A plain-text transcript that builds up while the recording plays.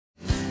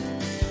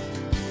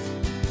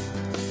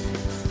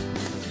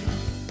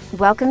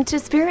Welcome to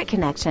Spirit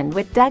Connection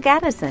with Doug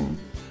Addison.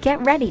 Get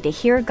ready to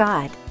hear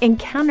God,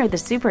 encounter the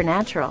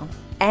supernatural,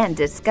 and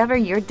discover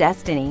your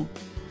destiny.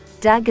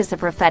 Doug is a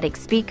prophetic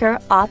speaker,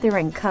 author,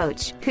 and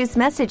coach whose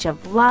message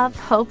of love,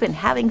 hope, and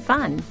having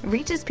fun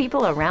reaches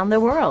people around the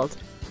world.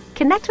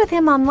 Connect with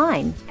him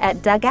online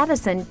at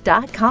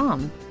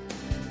DougAddison.com.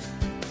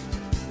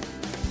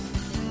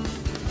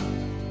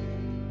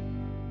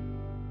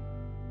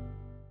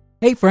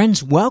 Hey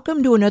friends,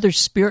 welcome to another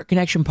Spirit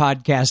Connection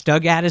podcast.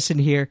 Doug Addison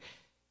here.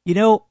 You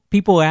know,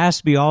 people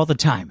ask me all the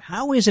time,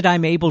 how is it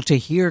I'm able to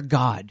hear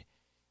God?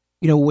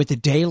 You know, with the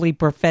daily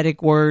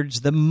prophetic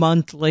words, the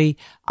monthly,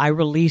 I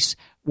release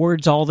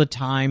words all the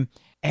time,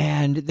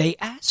 and they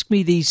ask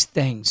me these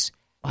things,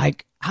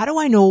 like, how do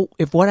I know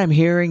if what I'm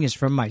hearing is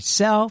from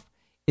myself?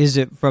 Is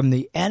it from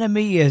the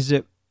enemy? Is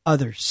it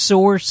other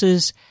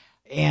sources?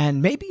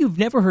 And maybe you've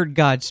never heard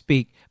God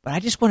speak, but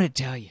I just want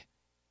to tell you,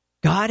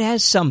 God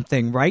has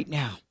something right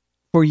now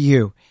for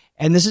you.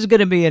 And this is going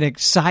to be an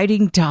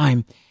exciting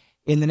time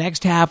in the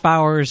next half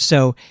hour or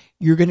so.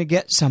 You're going to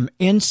get some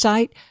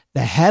insight.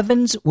 The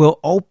heavens will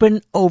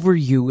open over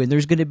you, and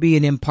there's going to be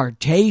an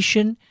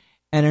impartation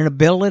and an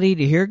ability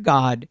to hear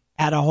God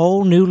at a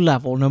whole new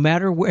level, no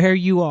matter where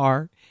you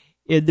are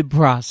in the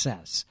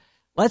process.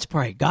 Let's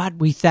pray.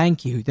 God, we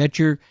thank you that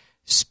you're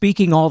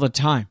speaking all the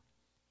time.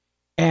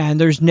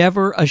 And there's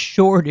never a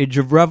shortage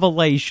of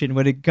revelation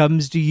when it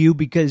comes to you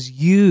because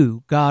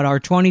you, God, are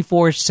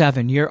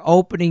 24/7. You're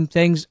opening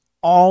things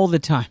all the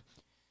time.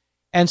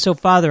 And so,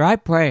 Father, I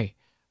pray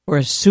for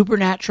a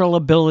supernatural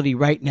ability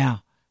right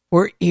now,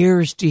 for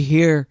ears to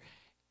hear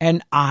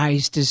and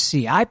eyes to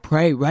see. I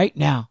pray right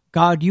now,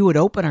 God, you would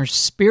open our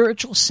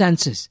spiritual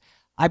senses.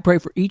 I pray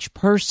for each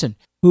person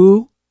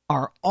who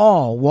are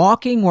all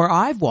walking where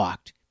I've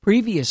walked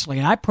previously.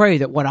 And I pray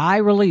that what I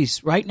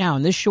release right now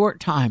in this short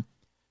time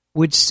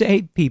would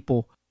save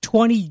people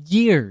 20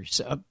 years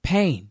of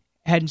pain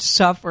and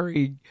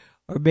suffering,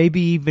 or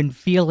maybe even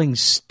feeling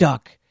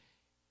stuck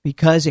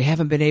because they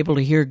haven't been able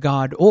to hear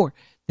God, or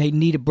they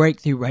need a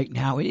breakthrough right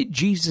now. In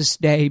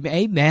Jesus' name,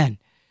 amen.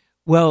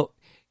 Well,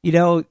 you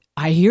know,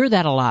 I hear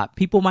that a lot.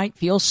 People might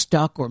feel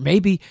stuck, or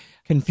maybe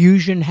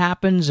confusion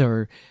happens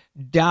or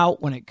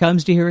doubt when it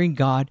comes to hearing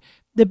God.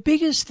 The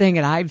biggest thing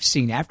that I've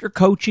seen after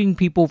coaching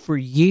people for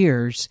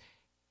years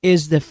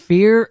is the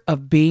fear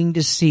of being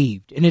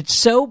deceived. And it's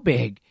so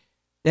big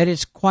that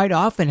it's quite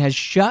often has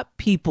shut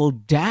people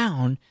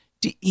down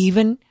to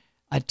even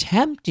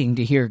attempting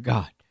to hear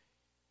God.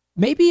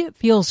 Maybe it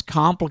feels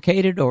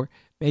complicated, or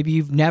maybe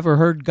you've never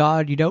heard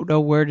God, you don't know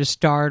where to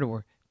start,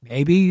 or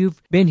maybe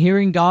you've been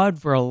hearing God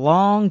for a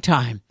long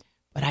time.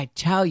 But I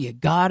tell you,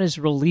 God is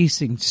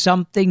releasing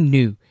something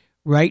new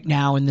right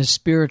now in the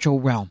spiritual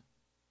realm.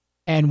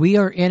 And we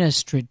are in a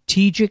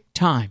strategic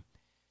time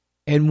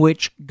in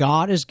which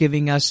God is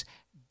giving us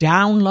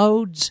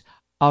downloads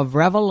of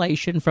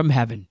revelation from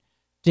heaven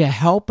to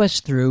help us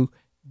through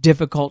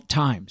difficult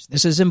times.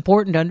 This is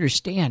important to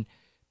understand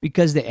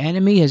because the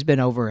enemy has been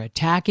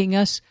over-attacking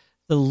us.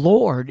 The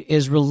Lord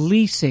is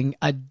releasing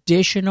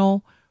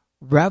additional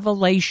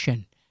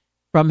revelation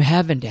from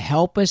heaven to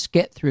help us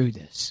get through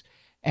this.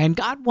 And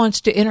God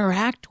wants to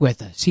interact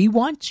with us. He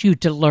wants you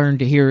to learn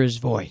to hear his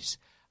voice.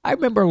 I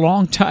remember a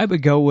long time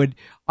ago when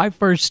I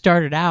first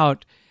started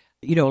out,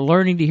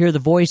 learning to hear the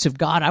voice of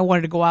God. I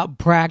wanted to go out and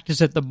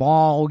practice at the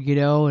mall,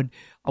 and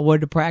I wanted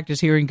to practice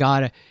hearing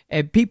God.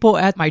 And people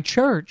at my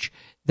church,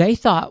 they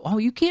thought, oh,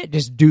 you can't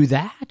just do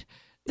that.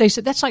 They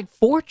said, that's like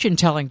fortune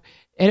telling.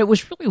 And it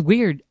was really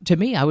weird to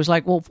me. I was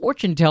like, well,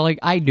 fortune telling,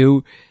 I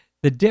knew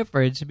the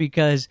difference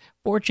because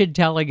fortune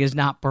telling is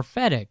not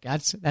prophetic.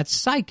 That's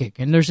psychic.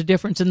 And there's a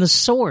difference in the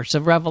source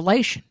of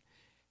revelation.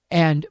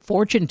 And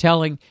fortune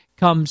telling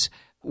comes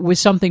with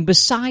something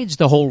besides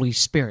the Holy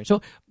Spirit.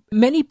 So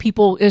many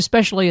people,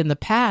 especially in the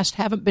past,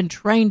 haven't been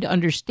trained to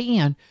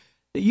understand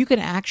that you can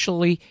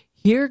actually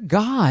hear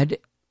God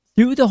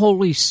through the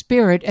Holy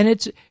Spirit, and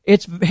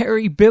it's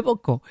very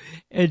biblical.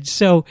 And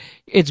so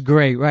it's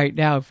great right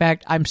now. In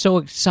fact, I'm so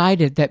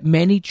excited that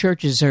many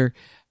churches are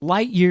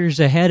light years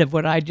ahead of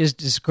what I just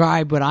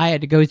described, what I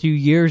had to go through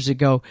years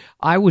ago.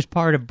 I was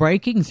part of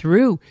breaking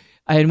through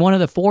and one of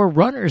the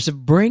forerunners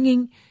of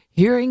bringing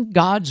hearing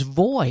God's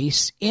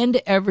voice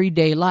into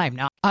everyday life.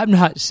 Now, I'm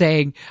not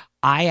saying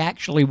I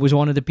actually was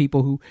one of the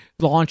people who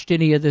launched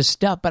any of this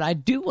stuff, but I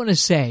do want to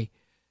say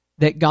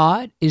that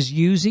God is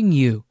using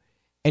you,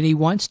 and he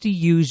wants to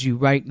use you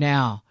right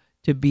now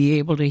to be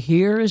able to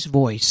hear his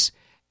voice,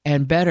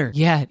 and better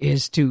yet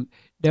is to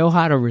know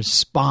how to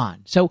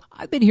respond. So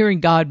I've been hearing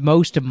God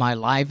most of my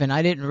life, and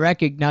I didn't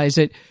recognize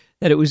that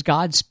it was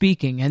God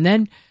speaking. And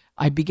then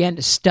I began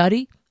to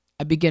study,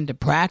 I began to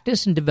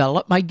practice and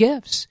develop my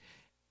gifts.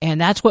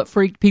 And that's what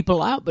freaked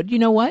people out. But you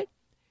know what?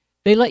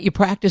 They let you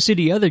practice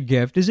any other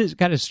gift. This is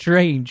kind of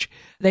strange.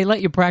 They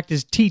let you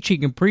practice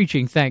teaching and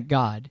preaching, thank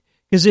God.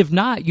 Because if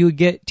not, you would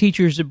get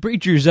teachers and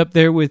preachers up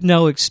there with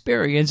no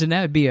experience, and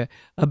that would be a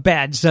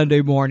bad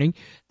Sunday morning.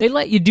 They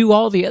let you do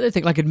all the other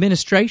things, like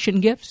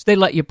administration gifts. They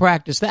let you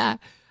practice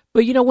that.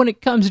 But, when it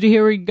comes to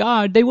hearing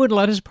God, they wouldn't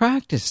let us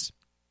practice.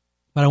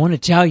 But I want to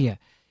tell you,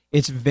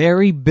 it's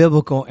very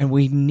biblical, and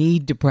we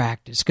need to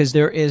practice, because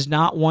there is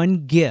not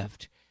one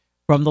gift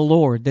from the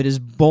Lord that is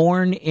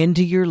born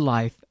into your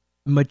life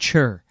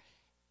mature.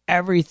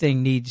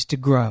 Everything needs to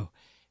grow.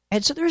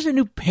 And so there's a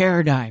new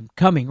paradigm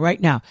coming right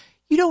now.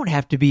 You don't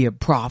have to be a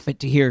prophet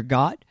to hear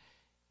God.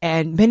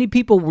 And many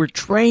people were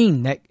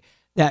trained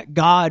that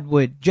God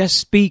would just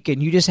speak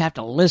and you just have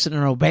to listen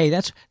and obey.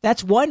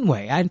 That's one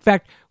way. In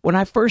fact, when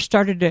I first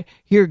started to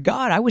hear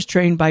God, I was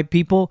trained by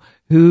people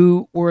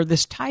who were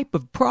this type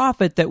of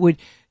prophet that would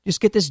just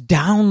get this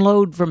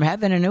download from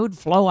heaven and it would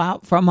flow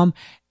out from them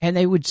and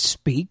they would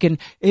speak. And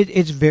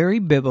it's very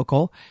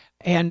biblical.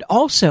 And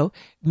also,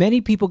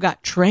 many people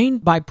got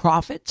trained by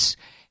prophets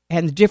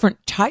and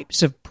different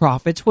types of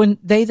prophets when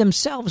they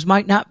themselves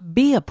might not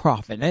be a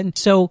prophet. And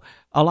so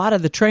a lot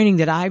of the training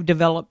that I've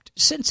developed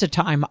since the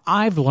time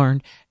I've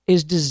learned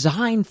is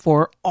designed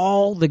for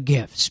all the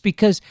gifts,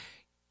 because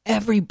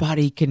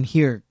everybody can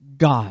hear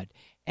God.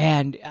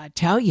 And I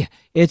tell you,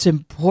 it's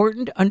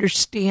important to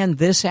understand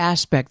this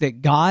aspect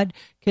that God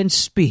can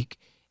speak.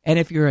 And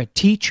if you're a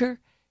teacher,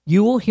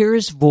 you will hear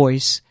his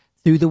voice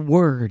through the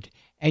word,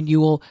 and you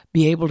will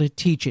be able to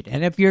teach it.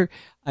 And if you're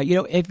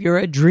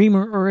a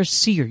dreamer or a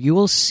seer, you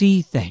will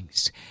see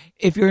things.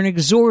 If you're an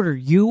exhorter,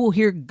 you will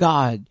hear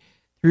God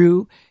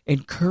through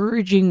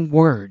encouraging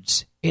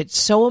words. It's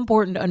so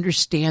important to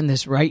understand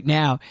this right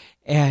now.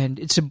 And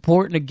it's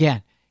important,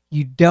 again,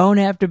 you don't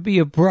have to be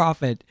a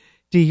prophet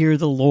to hear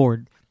the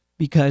Lord,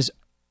 because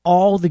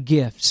all the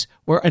gifts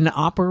were in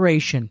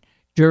operation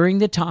during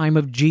the time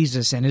of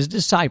Jesus and his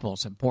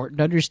disciples. Important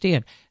to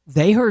understand.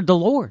 They heard the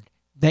Lord.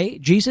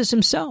 Jesus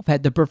himself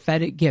had the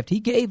prophetic gift.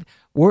 He gave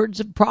words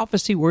of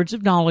prophecy, words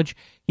of knowledge.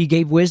 He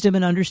gave wisdom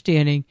and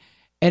understanding,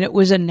 and it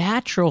was a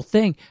natural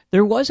thing.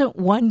 There wasn't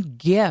one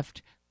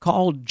gift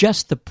called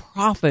just the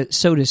prophet,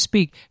 so to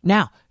speak.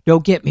 Now,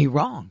 don't get me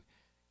wrong.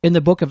 In the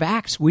book of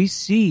Acts, we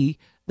see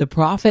the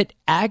prophet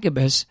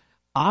Agabus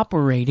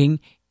operating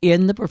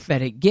in the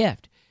prophetic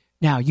gift.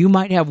 Now, you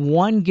might have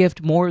one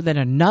gift more than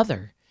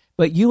another,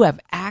 but you have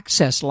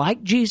access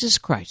like Jesus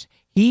Christ.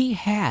 He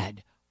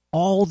had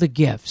all the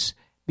gifts,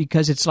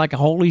 because it's like a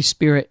Holy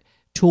Spirit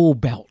tool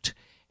belt,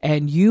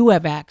 and you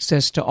have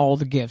access to all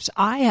the gifts.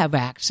 I have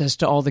access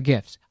to all the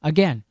gifts.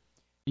 Again,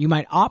 you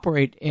might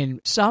operate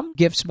in some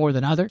gifts more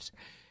than others.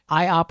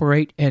 I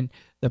operate in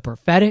the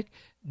prophetic,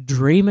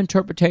 dream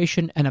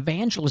interpretation, and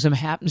evangelism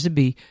happens to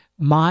be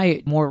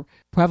my more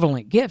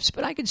prevalent gifts,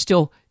 but I can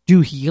still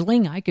do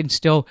healing. I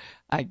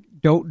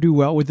don't do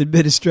well with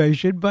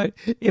administration, but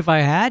if I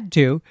had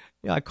to,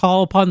 I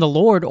call upon the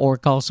Lord or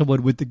call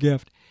someone with the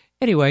gift.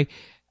 Anyway,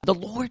 the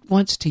Lord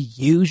wants to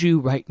use you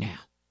right now.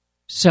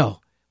 So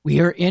we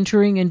are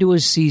entering into a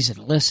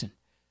season. Listen,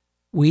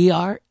 we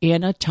are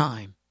in a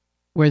time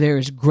where there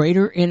is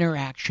greater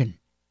interaction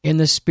in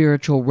the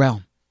spiritual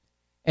realm.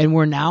 And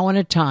we're now in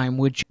a time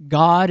which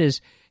God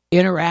is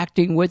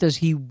interacting with us.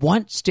 He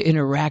wants to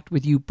interact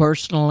with you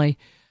personally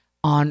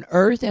on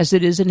earth as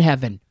it is in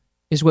heaven,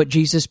 is what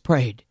Jesus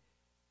prayed.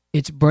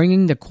 It's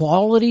bringing the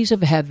qualities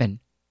of heaven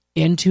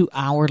into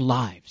our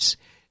lives.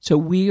 So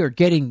we are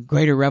getting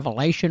greater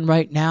revelation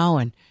right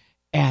now,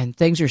 and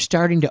things are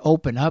starting to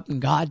open up,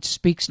 and God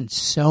speaks in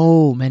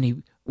so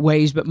many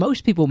ways, but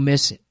most people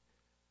miss it.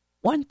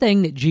 One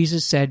thing that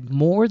Jesus said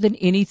more than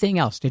anything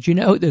else, did you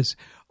know this?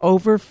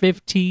 Over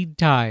 15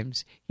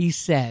 times he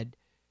said,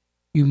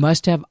 you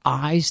must have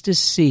eyes to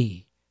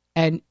see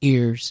and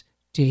ears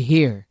to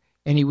hear.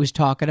 And he was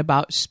talking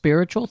about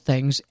spiritual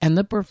things and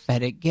the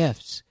prophetic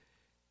gifts.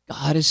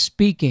 God is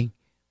speaking,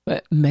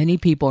 but many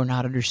people are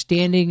not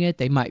understanding it.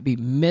 They might be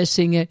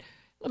missing it.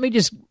 Let me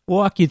just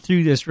walk you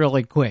through this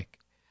really quick.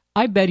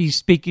 I bet he's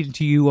speaking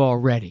to you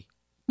already.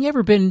 You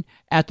ever been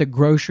at the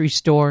grocery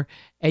store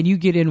and you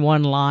get in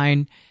one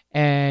line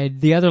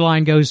and the other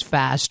line goes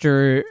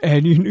faster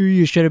and you knew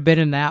you should have been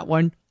in that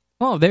one?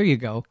 Oh, there you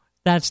go.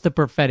 That's the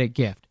prophetic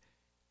gift.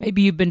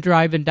 Maybe you've been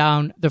driving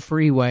down the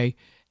freeway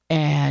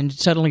and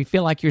suddenly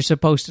feel like you're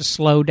supposed to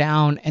slow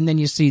down, and then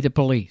you see the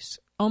police.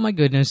 Oh my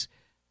goodness,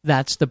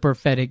 that's the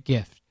prophetic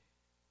gift.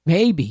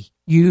 Maybe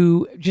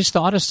you just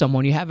thought of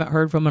someone you haven't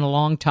heard from in a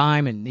long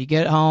time, and you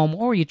get home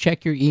or you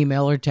check your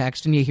email or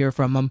text and you hear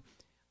from them.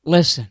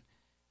 Listen,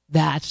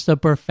 that's the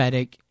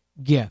prophetic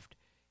gift.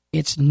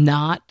 It's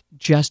not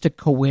just a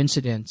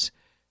coincidence.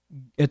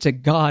 It's a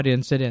God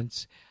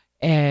incidence.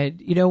 And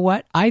you know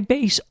what? I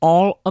base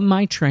all of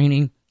my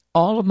training,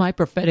 all of my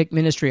prophetic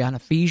ministry on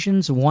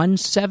Ephesians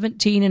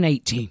 1:17 and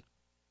 18.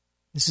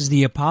 This is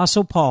the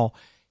Apostle Paul.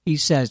 He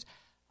says,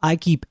 I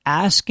keep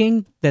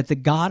asking that the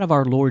God of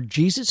our Lord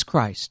Jesus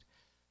Christ,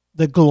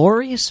 the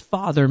glorious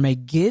Father, may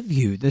give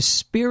you the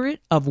spirit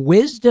of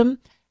wisdom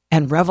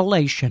and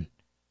revelation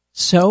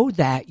so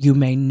that you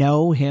may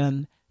know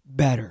him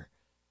better.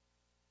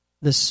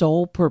 The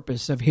sole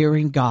purpose of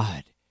hearing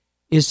God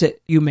is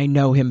that you may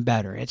know him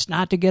better. It's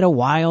not to get a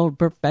wild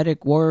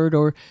prophetic word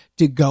or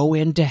to go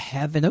into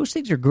heaven. Those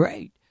things are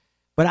great.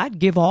 But I'd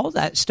give all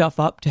that stuff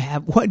up to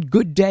have one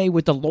good day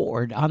with the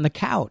Lord on the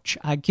couch.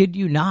 I kid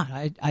you not.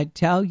 I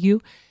tell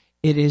you,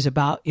 It is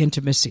about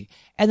intimacy.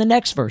 And the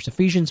next verse,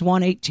 Ephesians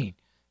 1:18,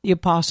 the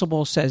Apostle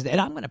Paul says,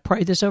 and I'm going to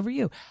pray this over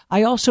you.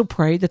 I also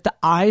pray that the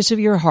eyes of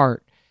your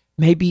heart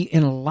may be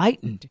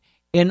enlightened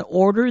in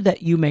order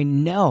that you may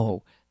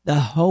know the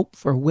hope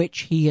for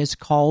which he has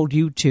called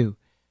you to,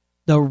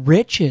 the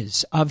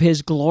riches of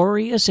his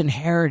glorious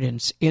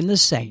inheritance in the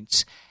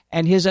saints,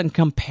 and his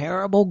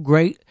incomparable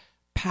great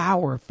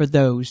power for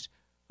those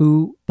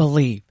who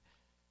believe.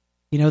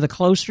 You know, the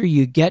closer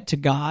you get to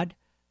God,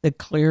 the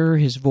clearer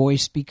his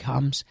voice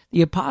becomes.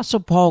 The Apostle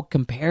Paul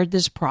compared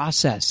this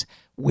process,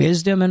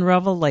 wisdom and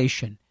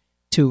revelation,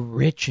 to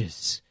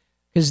riches,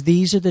 because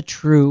these are the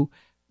true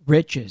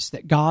riches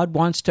that God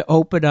wants to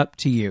open up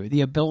to you,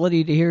 the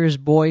ability to hear his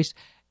voice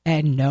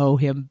and know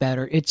him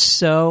better. It's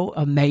so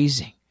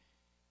amazing.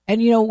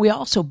 And, you know, we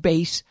also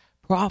base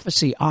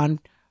prophecy on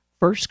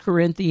 1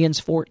 Corinthians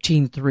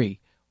 14:3,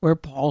 where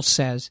Paul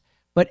says,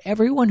 but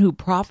everyone who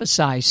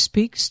prophesies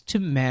speaks to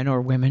men or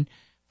women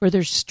for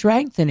their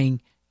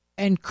strengthening,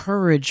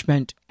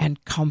 encouragement,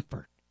 and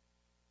comfort.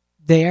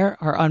 There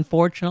are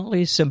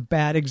unfortunately some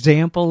bad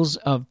examples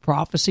of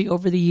prophecy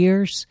over the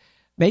years.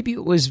 Maybe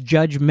it was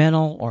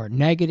judgmental or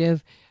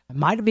negative. It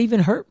might have even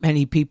hurt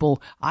many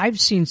people.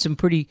 I've seen some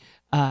pretty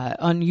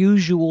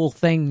unusual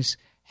things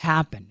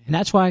happen. And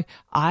that's why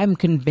I'm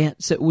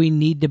convinced that we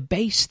need to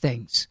base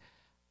things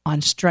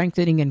on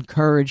strengthening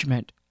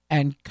encouragement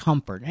and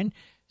comfort. And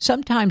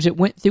sometimes it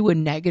went through a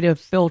negative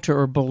filter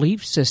or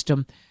belief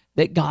system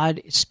that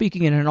God is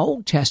speaking in an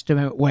Old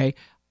Testament way.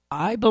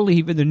 I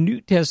believe in the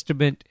New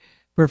Testament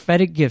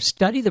prophetic gifts.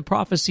 Study the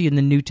prophecy in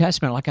the New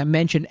Testament, like I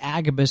mentioned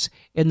Agabus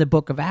in the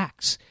book of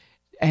Acts.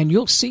 And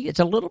you'll see it's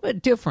a little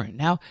bit different.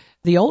 Now,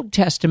 the Old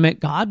Testament,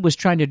 God was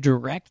trying to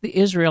direct the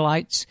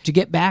Israelites to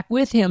get back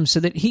with him so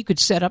that he could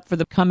set up for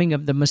the coming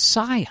of the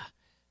Messiah.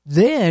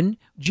 Then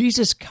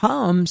Jesus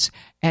comes,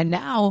 and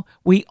now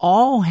we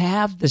all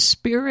have the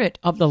Spirit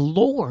of the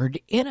Lord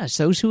in us.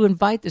 Those who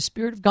invite the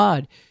Spirit of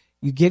God,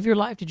 you give your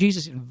life to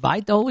Jesus,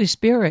 invite the Holy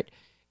Spirit.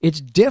 It's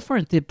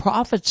different. The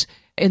prophets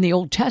in the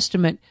Old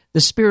Testament,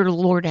 the Spirit of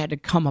the Lord had to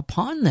come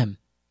upon them.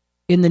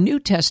 In the New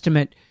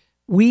Testament,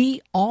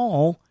 we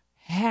all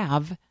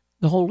have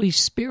the Holy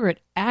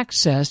Spirit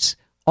access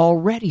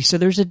already. So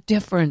there's a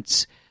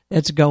difference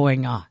that's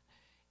going on.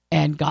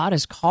 And God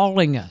is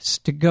calling us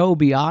to go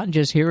beyond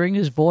just hearing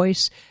his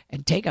voice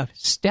and take a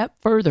step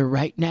further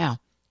right now.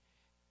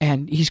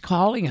 And he's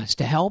calling us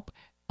to help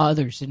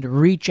others and to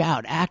reach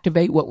out,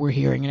 activate what we're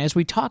hearing. And as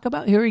we talk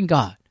about hearing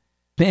God,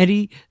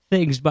 many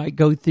things might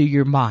go through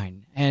your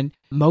mind. And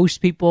most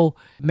people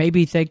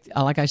maybe think,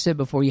 like I said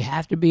before, you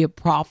have to be a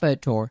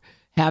prophet or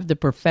have the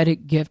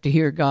prophetic gift to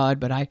hear God.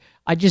 But I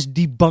just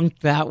debunked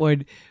that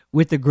one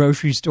with the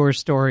grocery store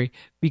story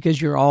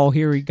because you're all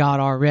hearing God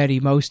already,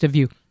 most of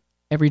you.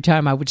 Every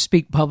time I would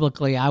speak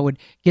publicly, I would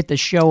get the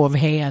show of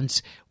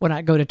hands when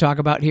I go to talk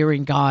about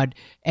hearing God.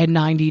 And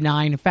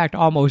 99, in fact,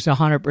 almost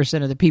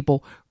 100% of the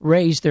people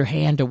raised their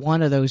hand to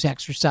one of those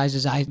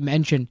exercises I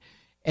mentioned.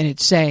 And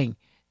it's saying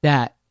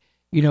that,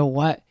 you know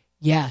what?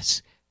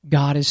 Yes,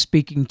 God is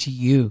speaking to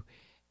you.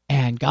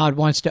 And God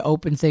wants to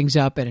open things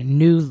up at a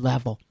new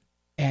level.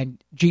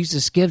 And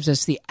Jesus gives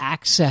us the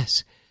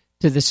access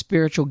to the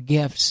spiritual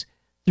gifts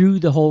through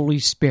the Holy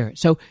Spirit.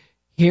 So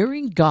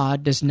hearing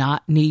God does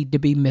not need to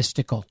be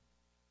mystical.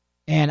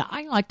 And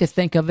I like to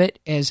think of it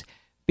as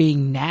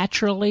being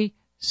naturally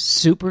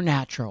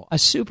supernatural, a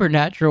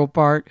supernatural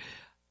part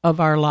of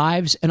our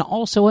lives and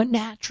also a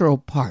natural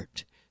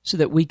part so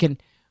that we can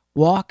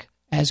walk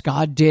as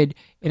God did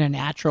in a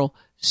natural,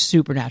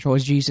 supernatural,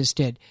 as Jesus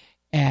did.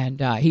 And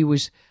he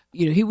was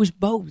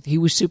both. He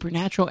was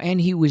supernatural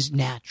and he was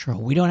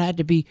natural. We don't have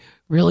to be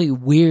really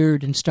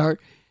weird and start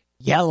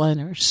yelling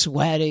or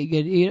sweating.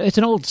 It's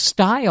an old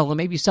style, and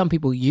maybe some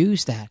people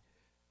use that.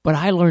 But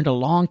I learned a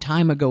long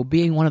time ago,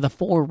 being one of the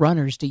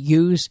forerunners, to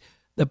use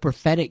the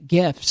prophetic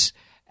gifts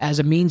as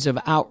a means of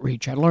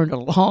outreach. I learned a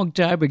long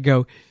time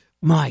ago,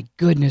 my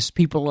goodness,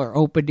 people are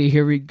open to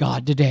hearing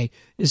God today,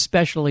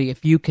 especially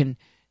if you can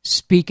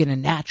speak in a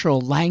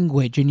natural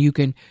language and you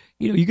can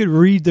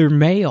read their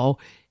mail.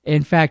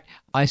 In fact,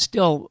 I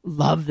still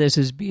love this,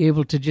 is be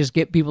able to just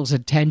get people's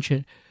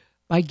attention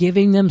by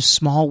giving them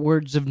small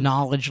words of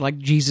knowledge like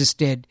Jesus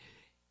did.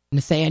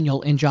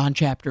 Nathanael in John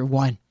chapter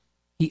 1,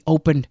 he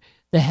opened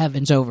the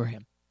heavens over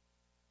him.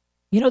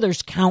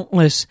 There's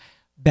countless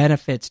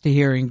benefits to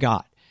hearing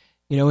God.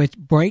 It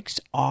breaks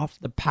off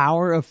the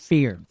power of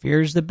fear.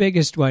 Fear is the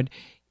biggest one.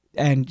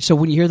 And so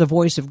when you hear the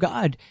voice of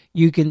God,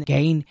 you can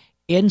gain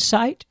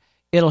insight.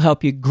 It'll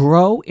help you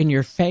grow in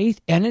your faith,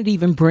 and it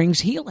even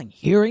brings healing.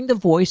 Hearing the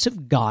voice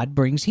of God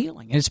brings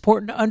healing. And it's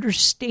important to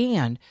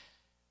understand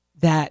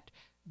that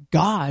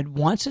God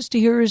wants us to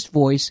hear his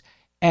voice,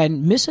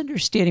 and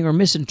misunderstanding or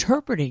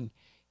misinterpreting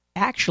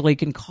actually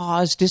can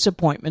cause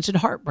disappointments and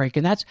heartbreak.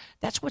 And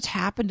that's what's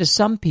happened to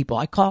some people.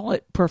 I call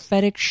it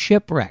prophetic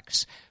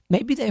shipwrecks.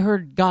 Maybe they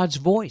heard God's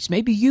voice.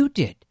 Maybe you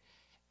did.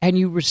 And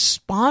you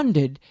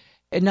responded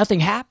and nothing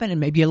happened, and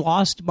maybe you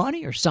lost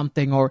money or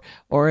something, or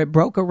it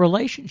broke a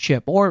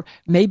relationship, or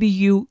maybe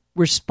you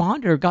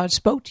responded or God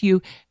spoke to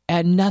you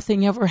and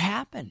nothing ever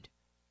happened.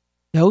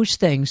 Those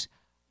things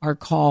are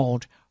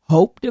called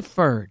hope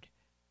deferred.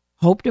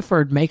 Hope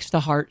deferred makes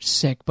the heart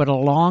sick, but a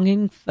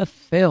longing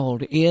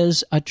fulfilled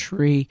is a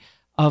tree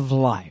of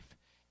life.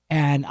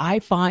 And I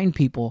find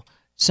people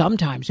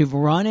sometimes who've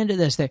run into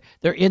this,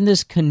 they're in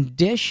this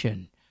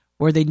condition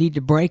where they need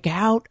to break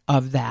out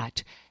of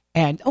that.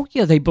 And,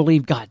 they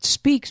believe God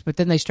speaks, but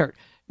then they start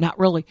not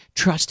really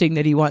trusting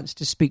that he wants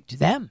to speak to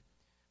them.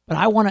 But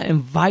I want to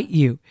invite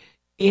you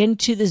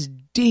into this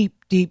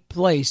deep, deep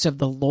place of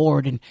the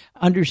Lord and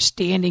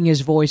understanding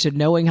his voice and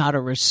knowing how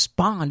to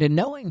respond and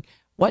knowing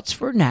what's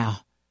for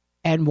now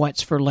and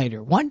what's for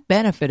later. One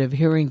benefit of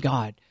hearing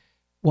God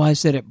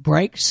was that it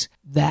breaks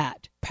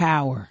that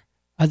power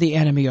of the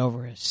enemy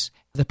over us,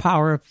 the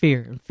power of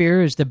fear. And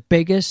fear is the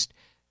biggest.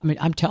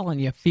 I'm telling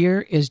you,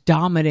 fear is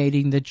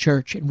dominating the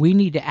church, and we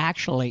need to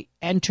actually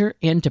enter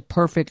into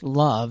perfect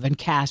love and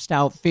cast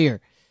out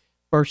fear.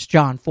 1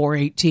 John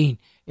 4:18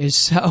 is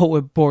so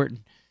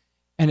important,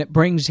 and it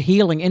brings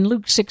healing. In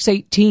Luke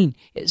 6:18,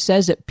 it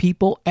says that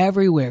people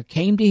everywhere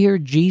came to hear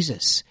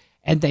Jesus,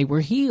 and they were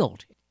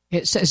healed.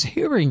 It says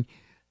hearing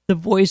the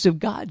voice of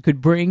God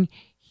could bring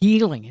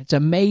healing. It's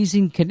an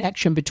amazing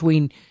connection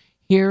between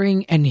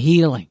hearing and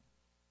healing.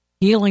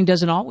 Healing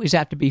doesn't always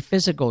have to be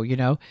physical,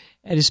 and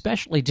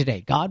especially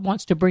today. God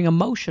wants to bring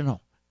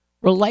emotional,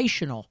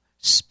 relational,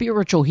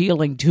 spiritual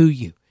healing to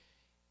you. In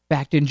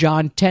fact, in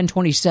John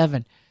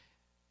 10:27,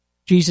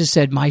 Jesus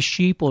said, "My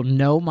sheep will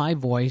know my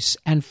voice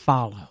and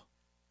follow."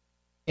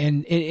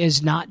 And it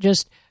is not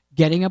just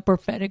getting a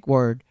prophetic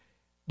word,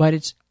 but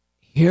it's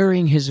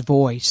hearing his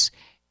voice.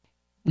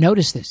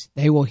 Notice this.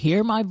 They will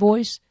hear my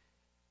voice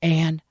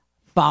and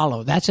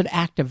follow. That's an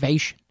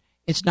activation.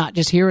 It's not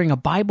just hearing a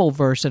Bible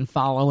verse and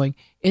following.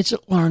 It's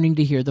learning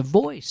to hear the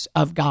voice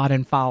of God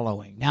and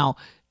following. Now,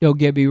 don't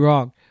get me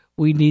wrong.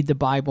 We need the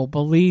Bible,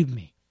 believe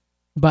me.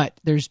 But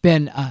there's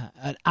been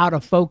an out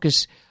of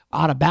focus,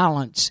 out of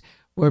balance,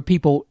 where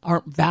people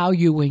aren't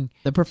valuing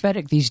the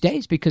prophetic these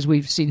days because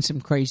we've seen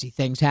some crazy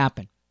things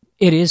happen.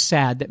 It is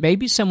sad that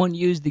maybe someone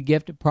used the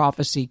gift of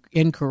prophecy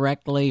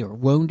incorrectly or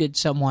wounded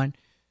someone.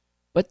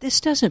 But this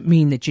doesn't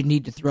mean that you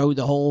need to throw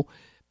the whole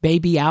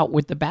baby out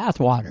with the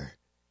bathwater.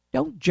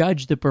 Don't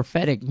judge the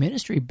prophetic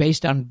ministry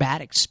based on bad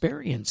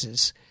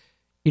experiences.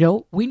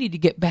 We need to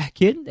get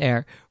back in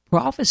there.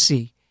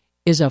 Prophecy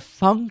is a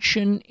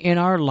function in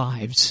our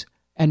lives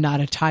and not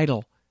a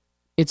title.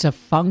 It's a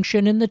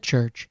function in the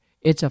church.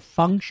 It's a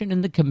function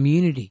in the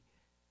community.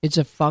 It's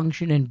a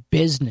function in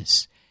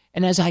business.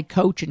 And as I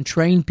coach and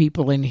train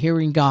people in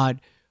hearing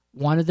God,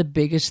 one of the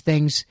biggest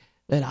things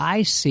that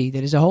I see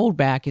that is a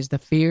holdback is the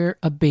fear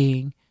of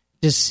being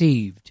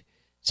deceived.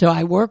 So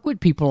I work with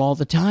people all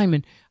the time,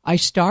 and I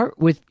start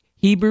with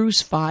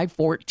Hebrews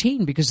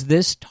 5:14 because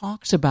this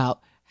talks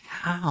about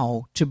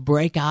how to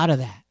break out of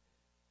that.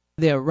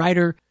 The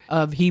writer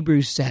of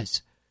Hebrews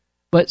says,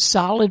 "But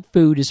solid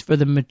food is for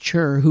the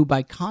mature who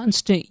by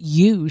constant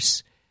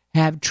use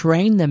have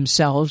trained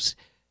themselves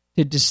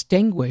to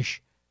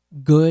distinguish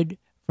good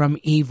from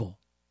evil."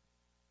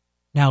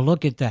 Now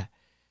look at that.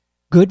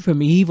 Good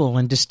from evil,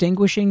 and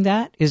distinguishing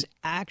that is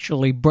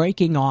actually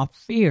breaking off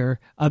fear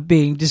of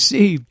being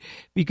deceived.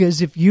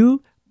 Because if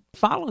you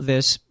follow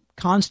this,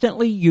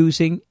 constantly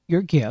using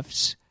your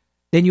gifts,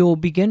 then you will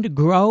begin to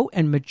grow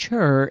and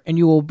mature, and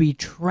you will be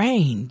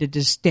trained to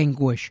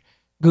distinguish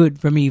good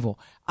from evil.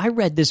 I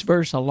read this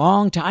verse a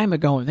long time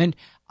ago, and then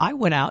I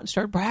went out and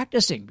started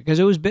practicing because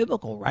it was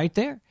biblical right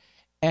there.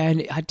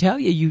 And I tell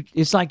you,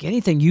 it's like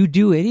anything. You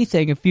do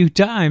anything a few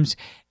times,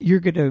 you're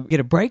going to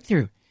get a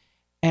breakthrough.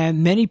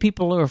 And many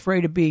people are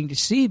afraid of being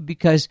deceived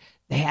because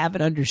they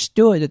haven't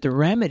understood that the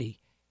remedy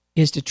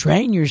is to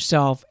train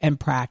yourself and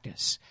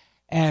practice.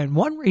 And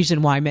one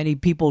reason why many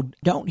people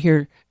don't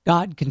hear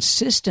God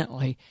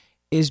consistently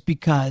is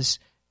because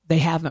they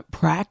haven't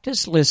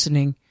practiced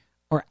listening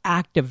or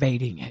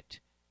activating it.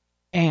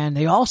 And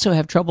they also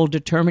have trouble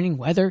determining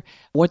whether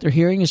what they're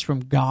hearing is from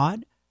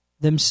God,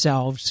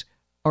 themselves,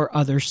 or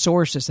other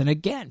sources. And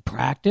again,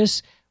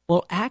 practice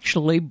will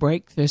actually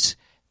break this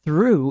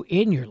through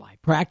in your life.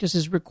 Practice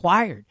is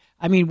required.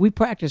 We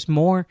practice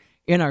more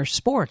in our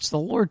sports. The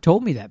Lord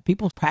told me that.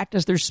 People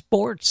practice their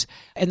sports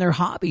and their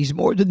hobbies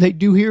more than they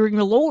do hearing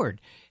the Lord.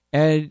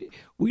 And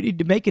we need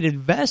to make an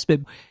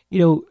investment.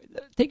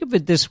 Think of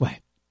it this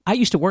way. I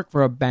used to work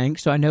for a bank,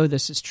 so I know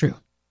this is true.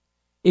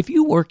 If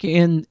you work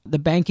in the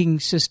banking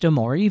system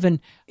or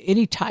even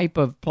any type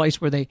of place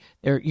where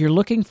you're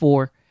looking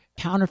for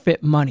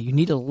counterfeit money, you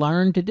need to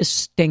learn to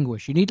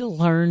distinguish. You need to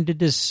learn to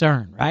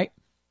discern, right?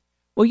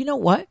 Well, you know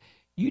what?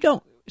 You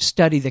don't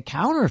study the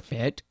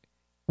counterfeit.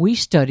 We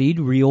studied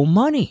real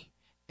money.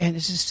 And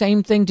it's the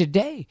same thing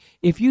today.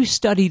 If you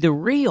study the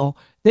real,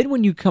 then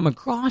when you come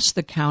across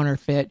the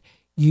counterfeit,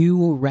 you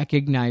will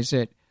recognize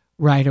it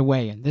right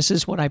away. And this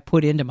is what I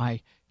put into my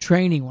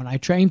training. When I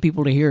train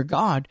people to hear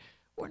God,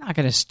 we're not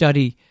going to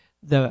study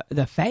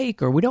the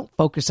fake, or we don't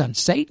focus on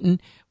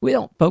Satan. We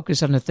don't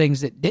focus on the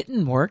things that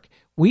didn't work.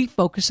 we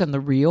focus on the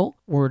real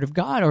Word of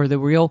God, or the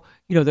real,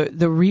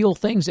 the real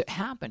things that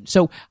happen.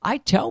 So I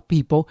tell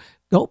people,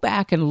 go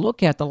back and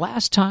look at the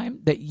last time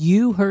that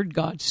you heard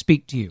God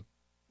speak to you.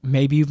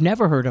 Maybe you've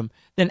never heard him.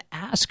 Then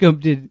ask him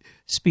to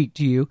speak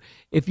to you.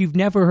 If you've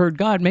never heard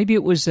God, maybe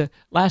it was the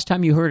last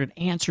time you heard an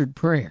answered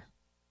prayer.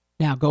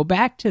 Now go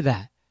back to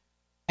that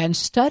and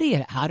study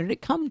it. How did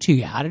it come to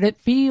you? How did it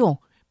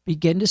feel?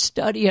 Begin to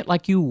study it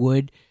like you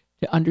would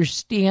to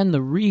understand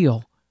the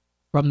real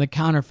from the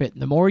counterfeit.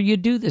 And the more you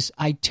do this,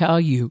 I tell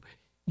you,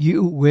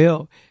 you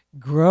will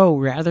grow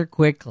rather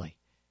quickly.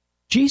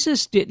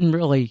 Jesus didn't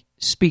really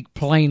speak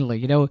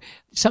plainly.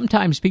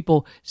 Sometimes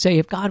people say,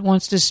 if God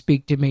wants to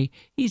speak to me,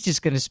 he's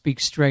just going to speak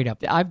straight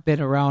up. I've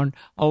been around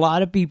a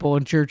lot of people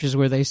in churches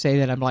where they say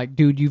that. I'm like,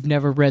 dude, you've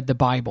never read the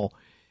Bible.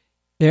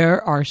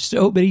 There are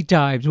so many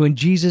times when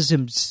Jesus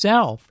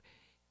himself,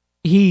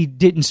 he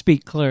didn't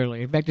speak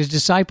clearly. In fact, his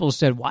disciples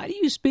said, why do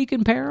you speak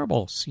in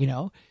parables?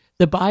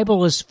 The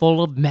Bible is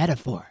full of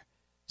metaphor,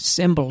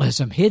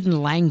 symbolism,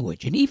 hidden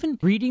language, and even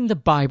reading the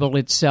Bible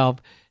itself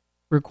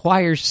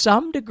requires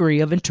some degree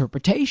of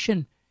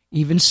interpretation,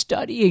 even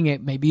studying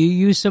it. Maybe you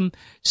use some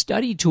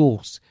study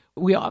tools.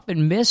 We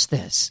often miss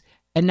this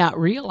and not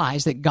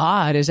realize that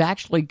God is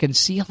actually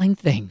concealing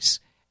things,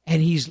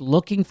 and he's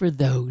looking for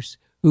those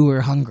who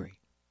are hungry.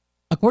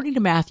 According to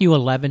Matthew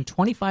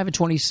 11:25 and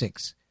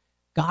 26,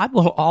 God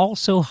will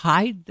also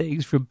hide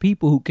things from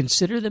people who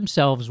consider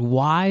themselves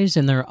wise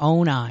in their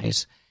own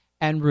eyes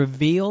and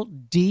reveal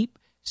deep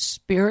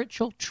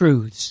spiritual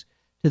truths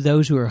to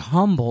those who are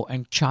humble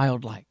and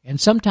childlike. And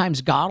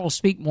sometimes God will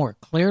speak more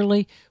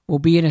clearly. We'll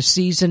be in a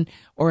season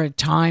or a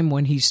time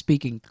when he's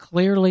speaking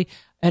clearly,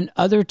 and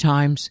other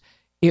times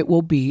it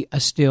will be a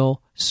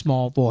still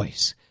small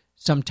voice.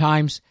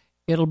 Sometimes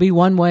it'll be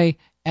one way,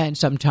 and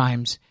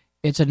sometimes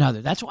it's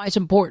another. That's why it's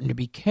important to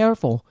be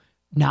careful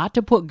not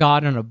to put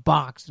God in a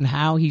box and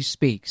how he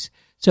speaks.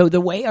 So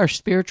the way our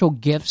spiritual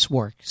gifts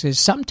works is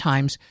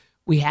sometimes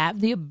we have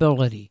the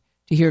ability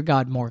to hear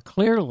God more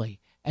clearly,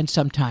 and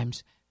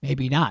sometimes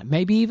maybe not.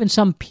 Maybe even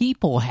some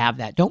people have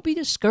that. Don't be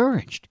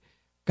discouraged.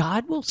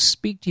 God will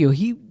speak to you.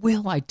 He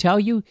will, I tell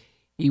you,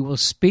 he will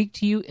speak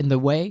to you in the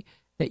way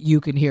that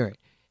you can hear it.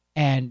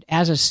 And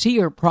as a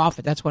seer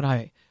prophet, that's what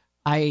I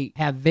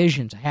have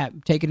visions. I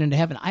have taken into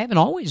heaven. I haven't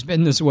always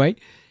been this way.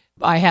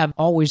 I have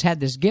always had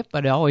this gift,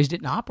 but I always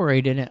didn't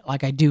operate in it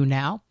like I do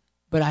now.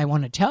 But I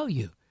want to tell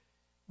you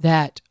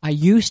that I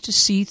used to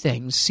see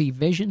things, see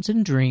visions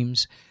and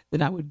dreams,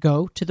 then I would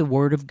go to the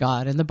Word of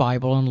God in the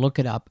Bible and look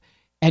it up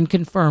and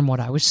confirm what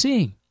I was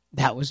seeing.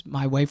 That was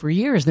my way for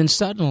years. Then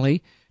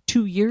suddenly,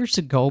 2 years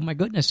ago, my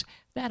goodness,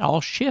 that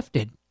all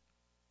shifted.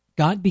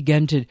 God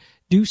began to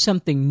do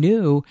something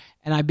new,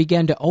 and I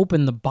began to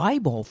open the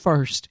Bible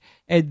first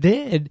and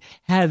then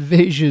have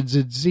visions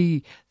and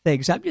see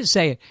things. I'm just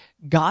saying,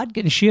 God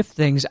can shift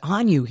things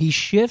on you. He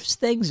shifts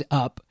things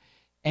up,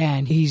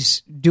 and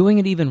he's doing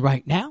it even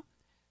right now,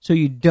 so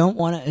you don't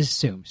want to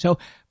assume. So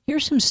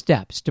here's some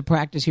steps to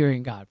practice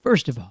hearing God.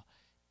 First of all,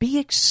 be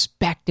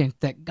expectant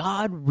that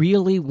God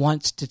really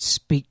wants to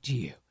speak to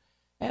you.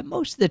 And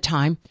most of the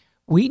time,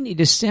 we need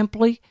to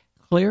simply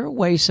clear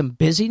away some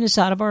busyness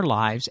out of our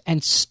lives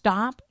and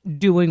stop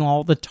doing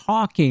all the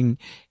talking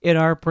in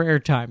our prayer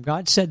time.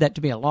 God said that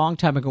to me a long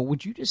time ago.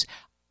 Would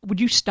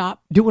you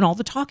stop doing all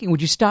the talking?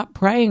 Would you stop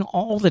praying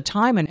all the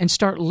time and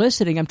start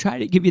listening? I'm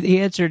trying to give you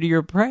the answer to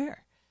your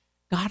prayer.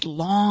 God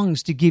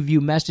longs to give you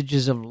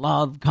messages of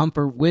love,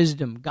 comfort,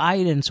 wisdom,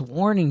 guidance,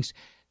 warnings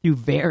through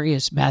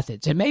various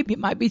methods. And maybe it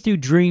might be through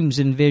dreams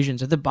and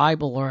visions of the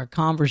Bible or a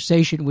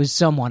conversation with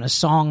someone, a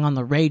song on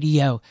the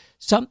radio.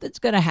 Something's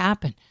going to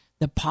happen.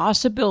 The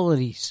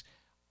possibilities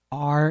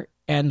are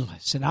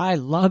endless. And I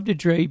love to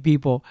train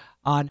people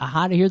on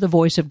how to hear the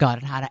voice of God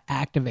and how to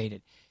activate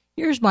it.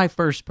 Here's my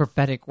first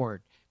prophetic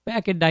word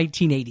back in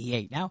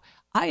 1988. Now,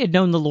 I had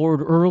known the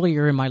Lord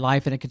earlier in my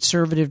life in a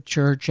conservative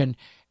church, and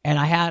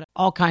I had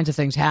all kinds of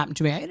things happen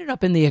to me. I ended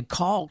up in the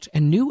occult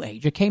and New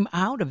Age. I came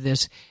out of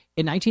this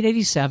in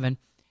 1987,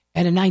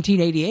 and in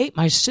 1988,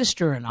 my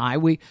sister and I,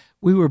 we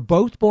were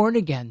both born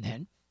again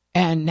then,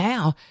 and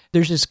now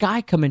there's this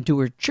guy coming to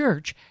her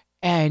church,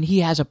 and he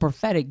has a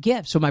prophetic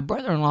gift. So my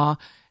brother-in-law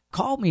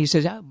called me. He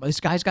says, oh, this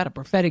guy's got a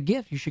prophetic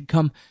gift. You should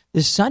come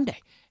this Sunday.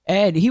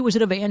 And he was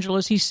an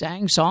evangelist. He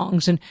sang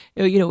songs, and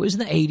it was in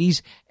the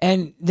 80s,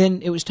 and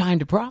then it was time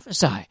to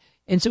prophesy.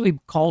 And so he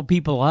called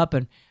people up,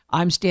 and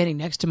I'm standing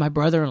next to my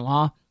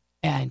brother-in-law,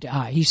 and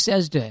he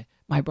says to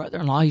my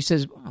brother-in-law, he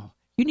says, well,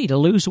 you need to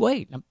lose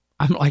weight. And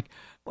I'm like,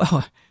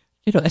 well,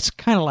 that's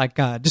kind of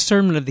like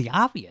discernment of the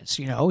obvious.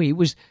 He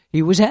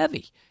was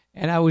heavy.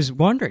 And I was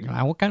wondering,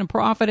 what kind of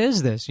prophet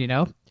is this,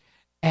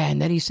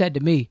 And then he said to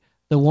me,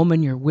 the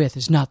woman you're with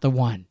is not the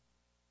one.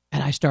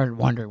 And I started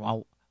wondering,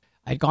 well,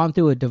 I'd gone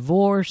through a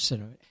divorce,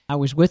 and I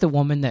was with a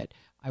woman that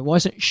I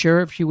wasn't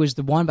sure if she was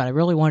the one, but I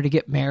really wanted to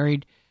get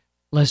married.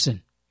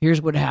 Listen,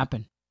 here's what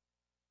happened.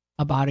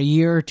 About a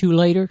year or two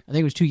later, I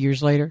think it was 2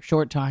 years later,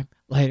 short time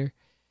later,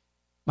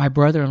 my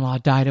brother-in-law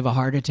died of a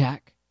heart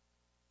attack.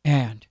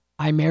 And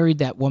I married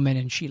that woman,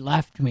 and she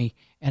left me.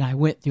 and I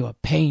went through a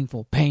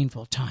painful,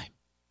 painful time.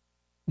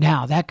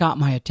 Now, that got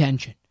my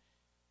attention.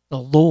 The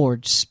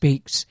Lord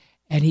speaks,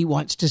 and he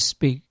wants to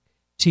speak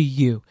to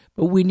you.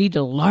 But we need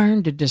to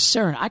learn to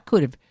discern. I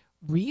could have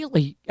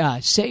really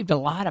saved a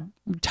lot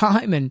of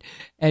time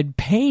and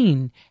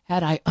pain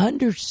had I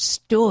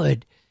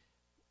understood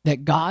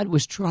that God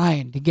was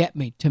trying to get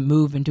me to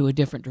move into a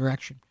different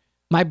direction.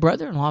 My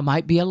brother-in-law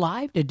might be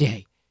alive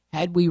today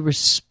had we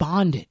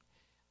responded.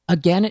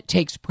 Again, it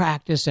takes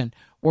practice, and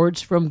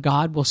words from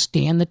God will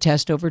stand the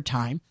test over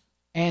time,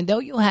 and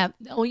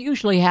they'll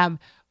usually have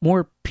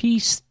more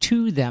peace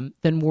to them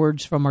than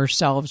words from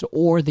ourselves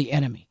or the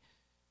enemy.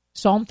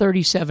 Psalm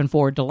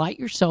 37:4, delight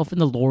yourself in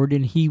the Lord,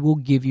 and he will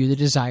give you the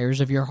desires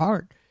of your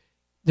heart.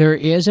 There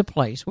is a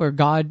place where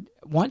God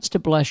wants to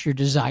bless your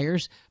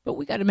desires, but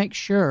we got to make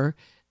sure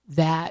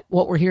that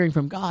what we're hearing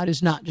from God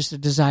is not just a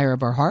desire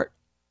of our heart.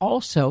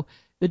 Also,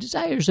 the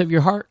desires of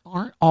your heart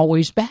aren't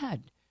always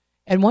bad.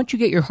 And once you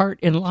get your heart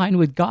in line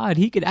with God,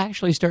 he could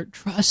actually start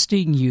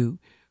trusting you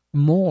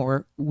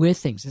more with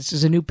things. This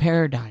is a new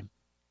paradigm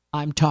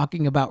I'm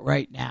talking about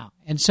right now.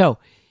 And so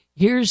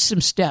here's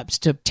some steps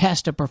to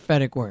test a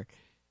prophetic word.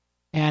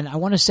 And I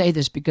want to say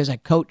this because I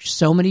coach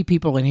so many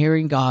people in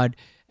hearing God,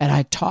 and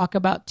I talk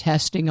about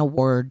testing a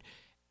word,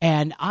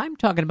 and I'm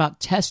talking about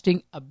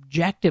testing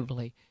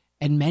objectively.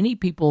 And many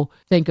people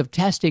think of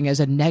testing as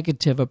a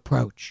negative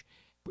approach.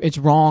 It's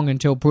wrong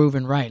until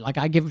proven right. Like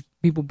I give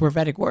people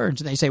prophetic words,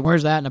 and they say,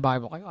 where's that in the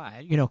Bible? Like,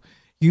 oh,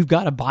 you've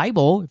got a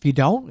Bible. If you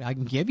don't, I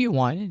can give you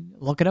one and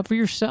look it up for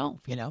yourself,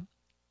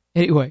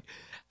 Anyway,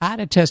 how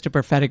to test a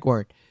prophetic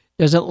word.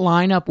 Does it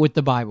line up with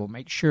the Bible?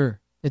 Make sure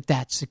that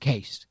that's the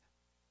case.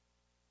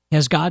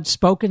 Has God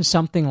spoken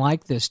something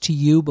like this to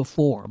you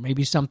before?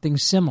 Maybe something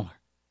similar.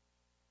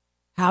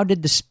 How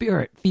did the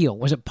Spirit feel?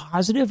 Was it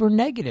positive or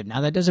negative? Now,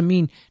 that doesn't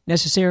mean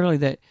necessarily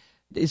that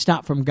it's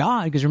not from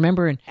God, because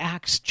remember in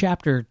Acts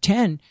chapter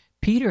 10,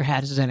 Peter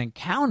has an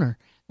encounter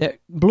that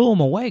blew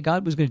him away.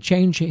 God was going to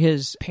change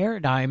his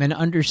paradigm and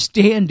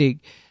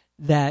understanding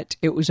that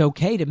it was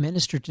okay to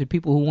minister to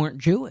people who weren't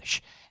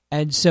Jewish.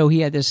 And so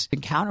he had this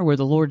encounter where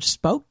the Lord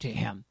spoke to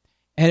him.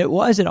 And it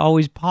wasn't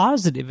always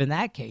positive in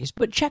that case,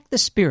 but check the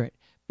Spirit,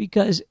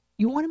 because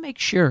you want to make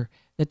sure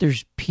that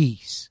there's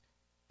peace.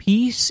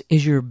 Peace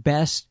is your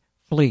best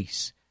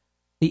fleece.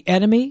 The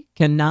enemy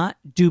cannot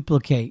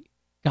duplicate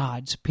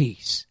God's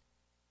peace.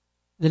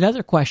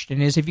 Another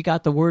question is, if you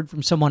got the word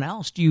from someone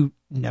else, do you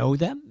know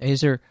them?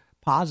 Is there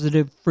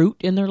positive fruit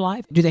in their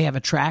life? Do they have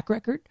a track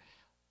record?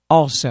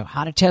 Also,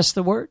 how to test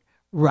the word?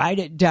 Write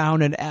it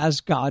down and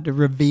ask God to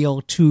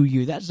reveal to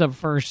you. That's the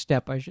first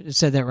step. I should have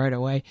said that right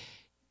away.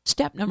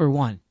 Step number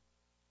 1,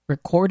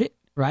 record it,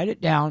 write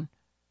it down,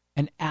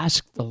 and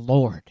ask the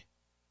Lord.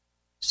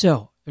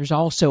 So there's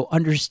also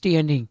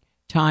understanding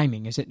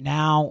timing. Is it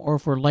now or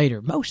for later?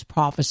 Most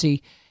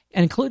prophecy,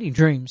 including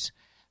dreams,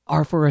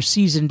 are for a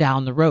season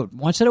down the road.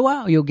 Once in a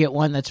while, you'll get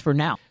one that's for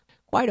now.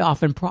 Quite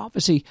often,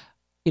 prophecy,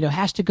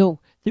 has to go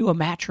through a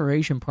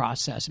maturation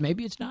process.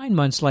 Maybe it's 9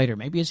 months later.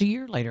 Maybe it's a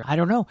year later. I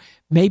don't know.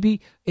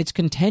 Maybe it's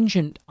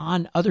contingent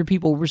on other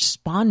people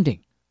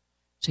responding.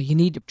 So you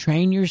need to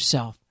train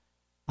yourself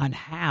on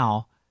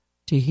how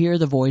to hear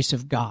the voice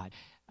of God.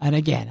 And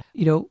again,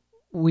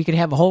 we could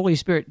have a Holy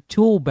Spirit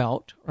tool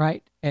belt,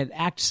 right, and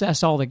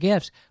access all the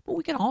gifts, but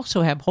we can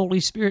also have Holy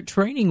Spirit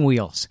training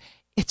wheels.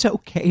 It's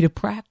okay to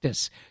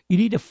practice. You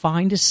need to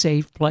find a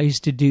safe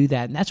place to do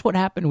that. And that's what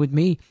happened with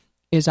me,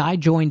 is I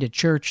joined a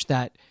church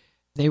that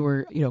they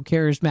were,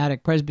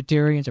 charismatic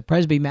Presbyterians, or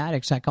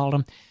Presbymatics, I called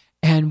them.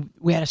 And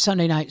we had a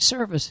Sunday night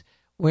service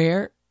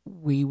where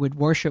we would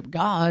worship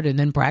God and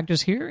then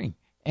practice hearing.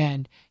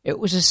 And it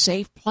was a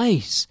safe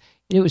place.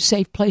 It was a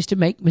safe place to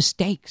make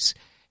mistakes.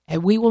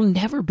 And we will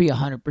never be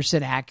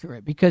 100%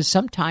 accurate, because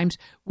sometimes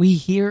we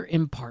hear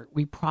in part,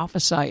 we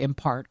prophesy in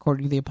part,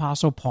 according to the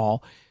Apostle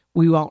Paul.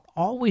 We won't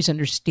always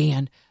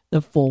understand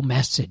the full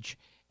message.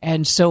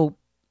 And so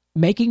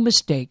making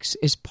mistakes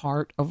is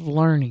part of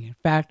learning. In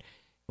fact,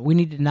 we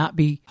need to not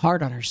be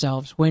hard on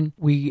ourselves when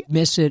we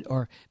miss it,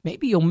 or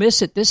maybe you'll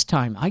miss it this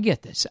time. I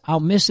get this. I'll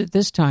miss it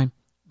this time.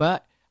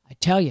 But I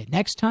tell you,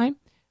 next time,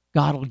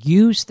 God will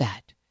use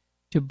that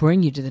to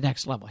bring you to the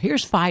next level.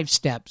 Here's 5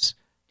 steps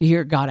to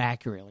hear God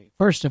accurately.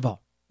 First of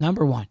all,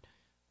 number 1,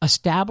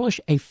 establish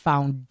a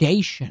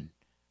foundation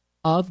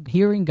of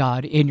hearing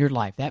God in your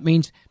life. That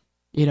means,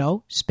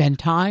 spend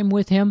time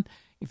with him.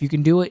 If you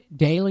can do it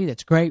daily,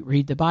 that's great.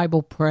 Read the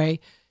Bible, pray.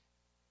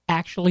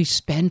 Actually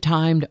spend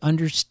time to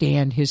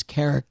understand his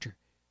character.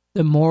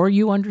 The more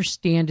you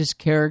understand his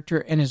character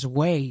and his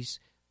ways,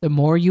 the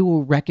more you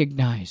will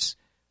recognize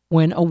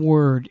when a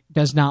word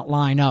does not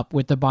line up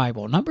with the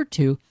Bible. Number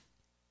 2,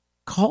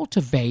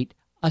 cultivate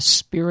a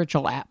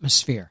spiritual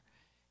atmosphere.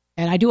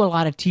 And I do a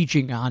lot of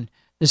teaching on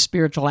the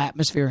spiritual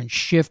atmosphere and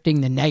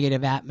shifting the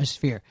negative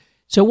atmosphere.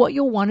 So what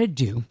you'll want to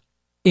do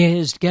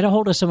is get a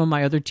hold of some of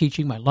my other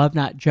teaching, my Love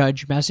Not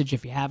Judge message,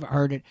 if you haven't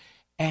heard it,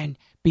 and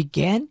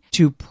begin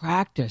to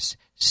practice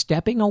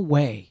stepping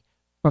away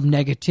from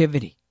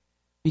negativity.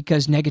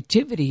 because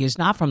negativity is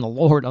not from the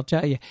Lord, I'll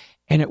tell you,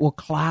 and it will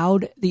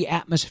cloud the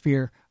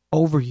atmosphere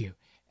over you.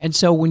 And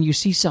so when you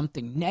see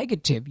something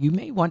negative, you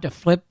may want to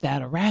flip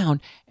that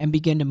around and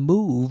begin to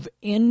move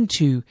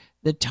into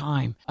the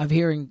time of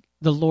hearing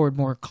the Lord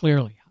more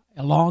clearly.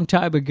 A long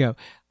time ago,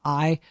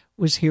 I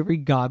was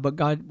hearing God, but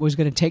God was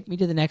going to take me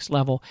to the next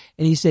level,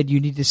 and he said, you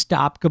need to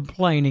stop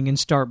complaining and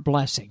start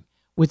blessing.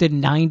 Within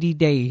 90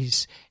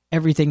 days,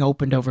 everything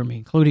opened over me,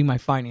 including my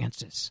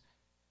finances.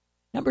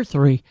 Number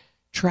 3,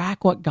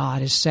 track what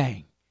God is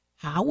saying.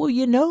 How will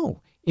you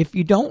know? If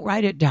you don't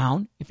write it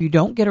down, if you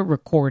don't get a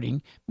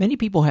recording, many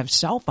people have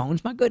cell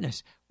phones, my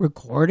goodness,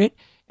 record it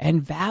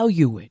and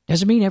value it.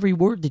 Doesn't mean every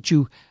word that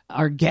you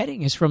are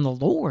getting is from the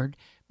Lord,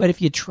 but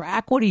if you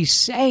track what he's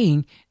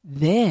saying,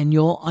 then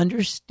you'll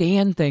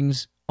understand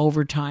things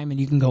over time and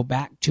you can go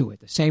back to it.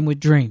 The same with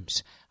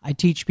dreams. I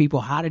teach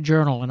people how to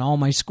journal in all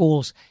my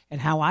schools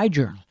and how I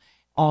journal.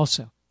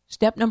 Also,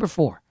 step number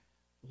 4,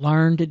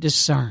 learn to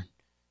discern.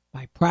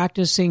 By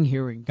practicing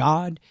hearing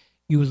God,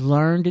 you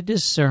learn to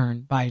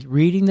discern by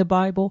reading the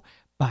Bible,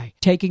 by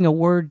taking a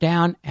word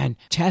down and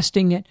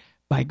testing it,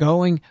 by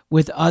going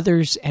with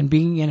others and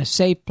being in a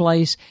safe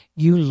place.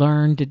 You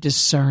learn to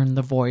discern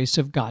the voice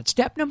of God.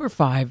 Step number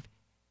 5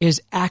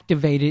 is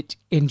activate it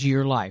into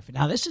your life.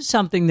 Now, this is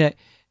something that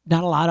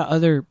not a lot of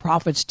other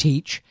prophets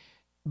teach,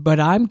 but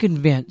I'm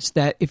convinced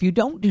that if you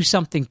don't do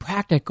something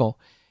practical,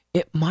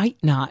 it might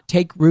not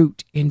take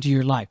root into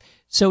your life.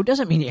 So it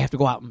doesn't mean you have to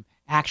go out and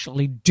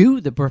actually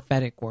do the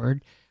prophetic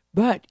word,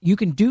 but you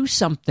can do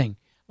something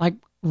like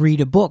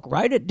read a book,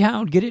 write it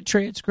down, get it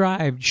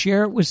transcribed,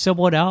 share it with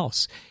someone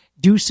else,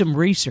 do some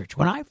research.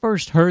 When I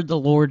first heard the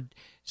Lord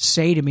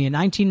say to me in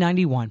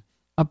 1991,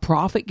 a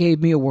prophet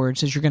gave me a word,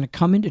 says you're going to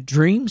come into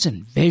dreams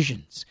and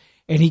visions.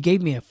 And he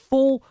gave me a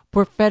full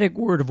prophetic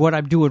word of what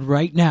I'm doing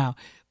right now.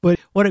 But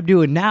what I'm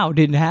doing now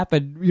didn't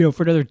happen,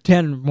 for another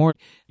 10 more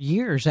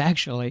years,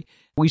 actually.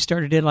 We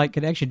started Inlight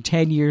Connection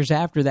 10 years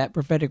after that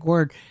prophetic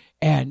word,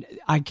 and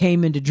I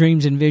came into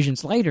dreams and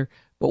visions later.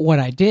 But what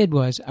I did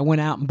was I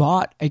went out and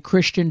bought a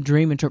Christian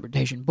dream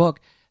interpretation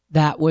book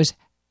that was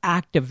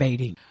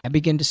activating. I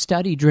began to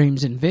study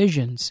dreams and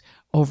visions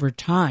over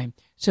time.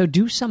 So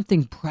do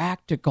something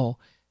practical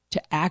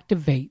to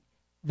activate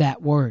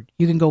that word.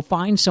 You can go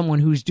find someone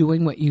who's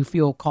doing what you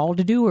feel called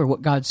to do or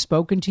what God's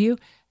spoken to you.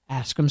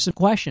 Ask them some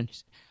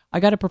questions. I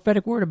got a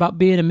prophetic word about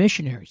being a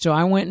missionary, so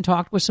I went and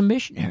talked with some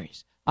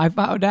missionaries. I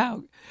found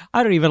out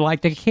I don't even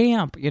like to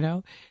camp,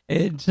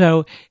 And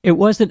so it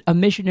wasn't a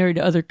missionary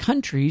to other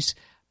countries,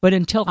 but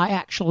until I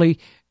actually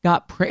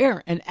got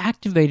prayer and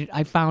activated,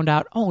 I found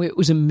out, it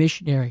was a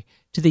missionary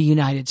to the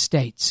United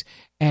States.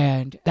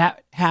 And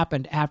that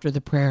happened after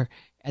the prayer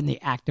and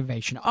the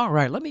activation. All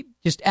right, let me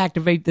just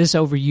activate this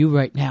over you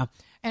right now.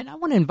 And I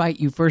want to invite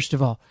you, first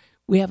of all,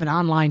 we have an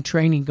online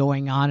training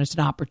going on. It's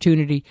an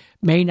opportunity,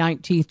 May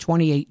 19th,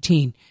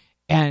 2018.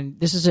 And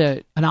this is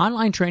an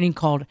online training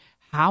called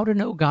How to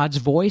Know God's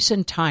Voice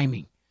and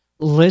Timing.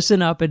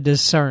 Listen up and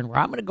discern, where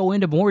I'm going to go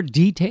into more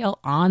detail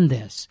on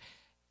this.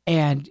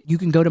 And you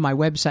can go to my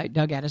website,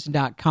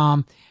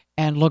 DougAddison.com,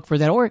 and look for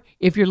that. Or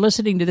if you're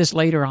listening to this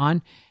later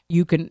on,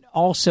 you can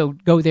also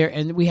go there,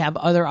 and we have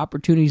other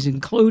opportunities,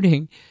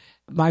 including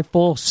my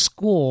full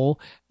school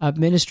of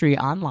ministry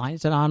online.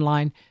 It's an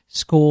online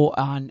school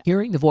on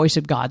hearing the voice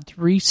of God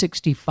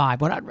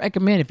 365. What I'd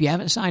recommend, if you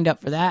haven't signed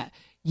up for that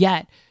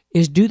yet,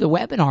 is do the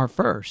webinar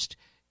first.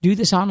 Do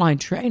this online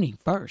training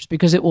first,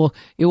 because it will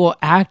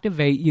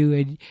activate you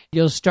and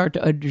you'll start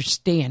to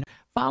understand.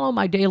 Follow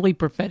my daily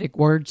prophetic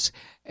words,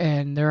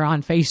 and they're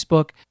on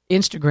Facebook,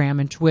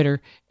 Instagram, and Twitter.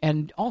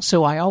 And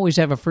also, I always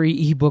have a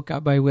free ebook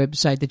on my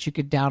website that you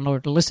could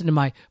download to listen to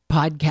my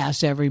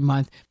podcast every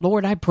month.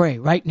 Lord, I pray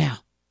right now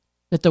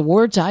that the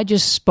words I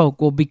just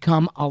spoke will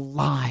become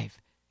alive.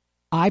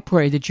 I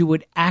pray that you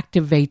would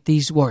activate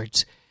these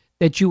words,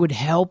 that you would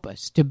help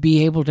us to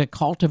be able to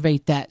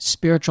cultivate that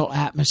spiritual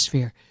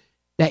atmosphere,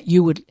 that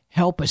you would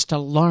help us to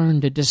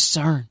learn to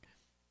discern,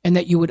 and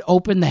that you would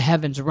open the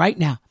heavens right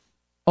now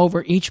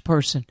over each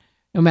person,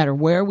 no matter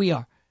where we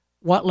are,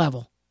 what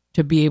level,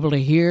 to be able to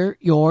hear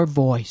your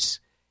voice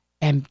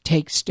and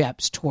take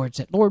steps towards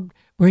it. Lord,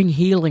 bring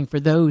healing for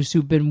those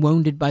who've been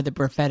wounded by the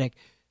prophetic.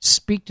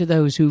 Speak to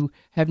those who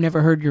have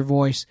never heard your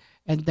voice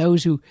and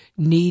those who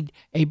need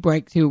a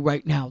breakthrough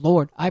right now.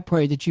 Lord, I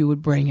pray that you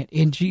would bring it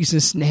in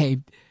Jesus'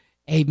 name.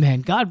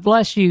 Amen. God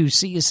bless you.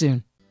 See you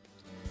soon.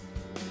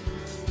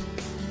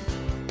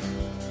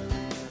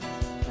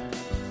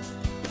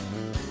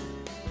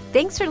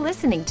 Thanks for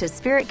listening to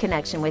Spirit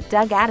Connection with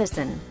Doug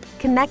Addison.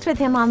 Connect with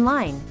him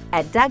online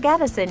at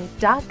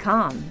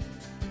DougAddison.com.